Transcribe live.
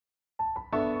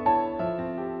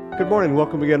Good morning.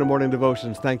 Welcome again to Morning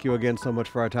Devotions. Thank you again so much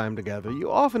for our time together.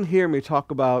 You often hear me talk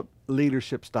about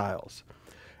leadership styles.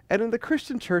 And in the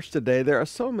Christian church today, there are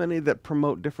so many that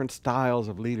promote different styles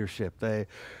of leadership. They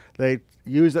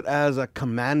use it as a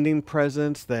commanding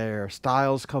presence. Their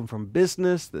styles come from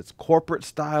business. There's corporate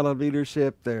style of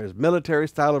leadership. There's military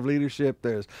style of leadership.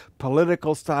 There's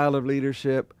political style of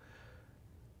leadership.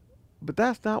 But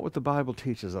that's not what the Bible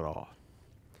teaches at all.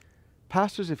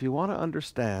 Pastors, if you want to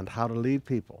understand how to lead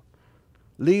people,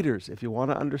 leaders, if you want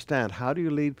to understand how do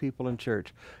you lead people in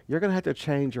church, you're going to have to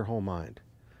change your whole mind.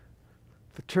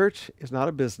 The church is not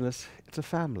a business, it's a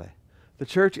family. The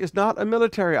church is not a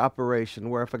military operation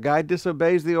where if a guy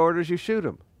disobeys the orders, you shoot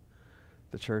him.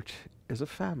 The church is a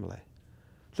family.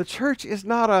 The church is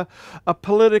not a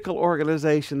political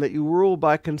organization that you rule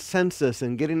by consensus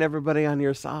and getting everybody on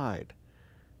your side.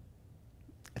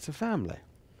 It's a family.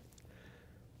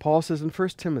 Paul says in 1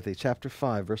 Timothy chapter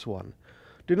 5, verse 1,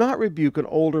 "Do not rebuke an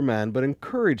older man, but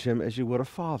encourage him as you would a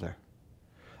father.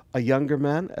 A younger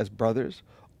man as brothers,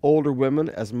 older women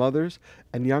as mothers,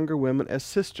 and younger women as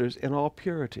sisters in all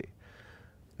purity."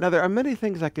 Now, there are many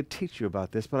things I could teach you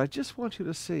about this, but I just want you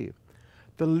to see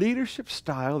the leadership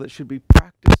style that should be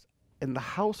practiced in the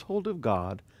household of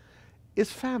God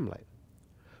is family.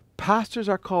 Pastors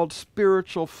are called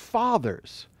spiritual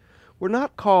fathers. We're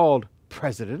not called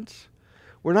presidents.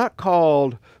 We're not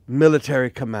called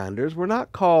military commanders. We're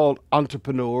not called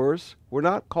entrepreneurs. We're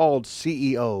not called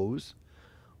CEOs.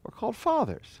 We're called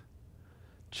fathers.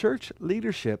 Church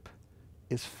leadership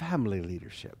is family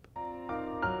leadership.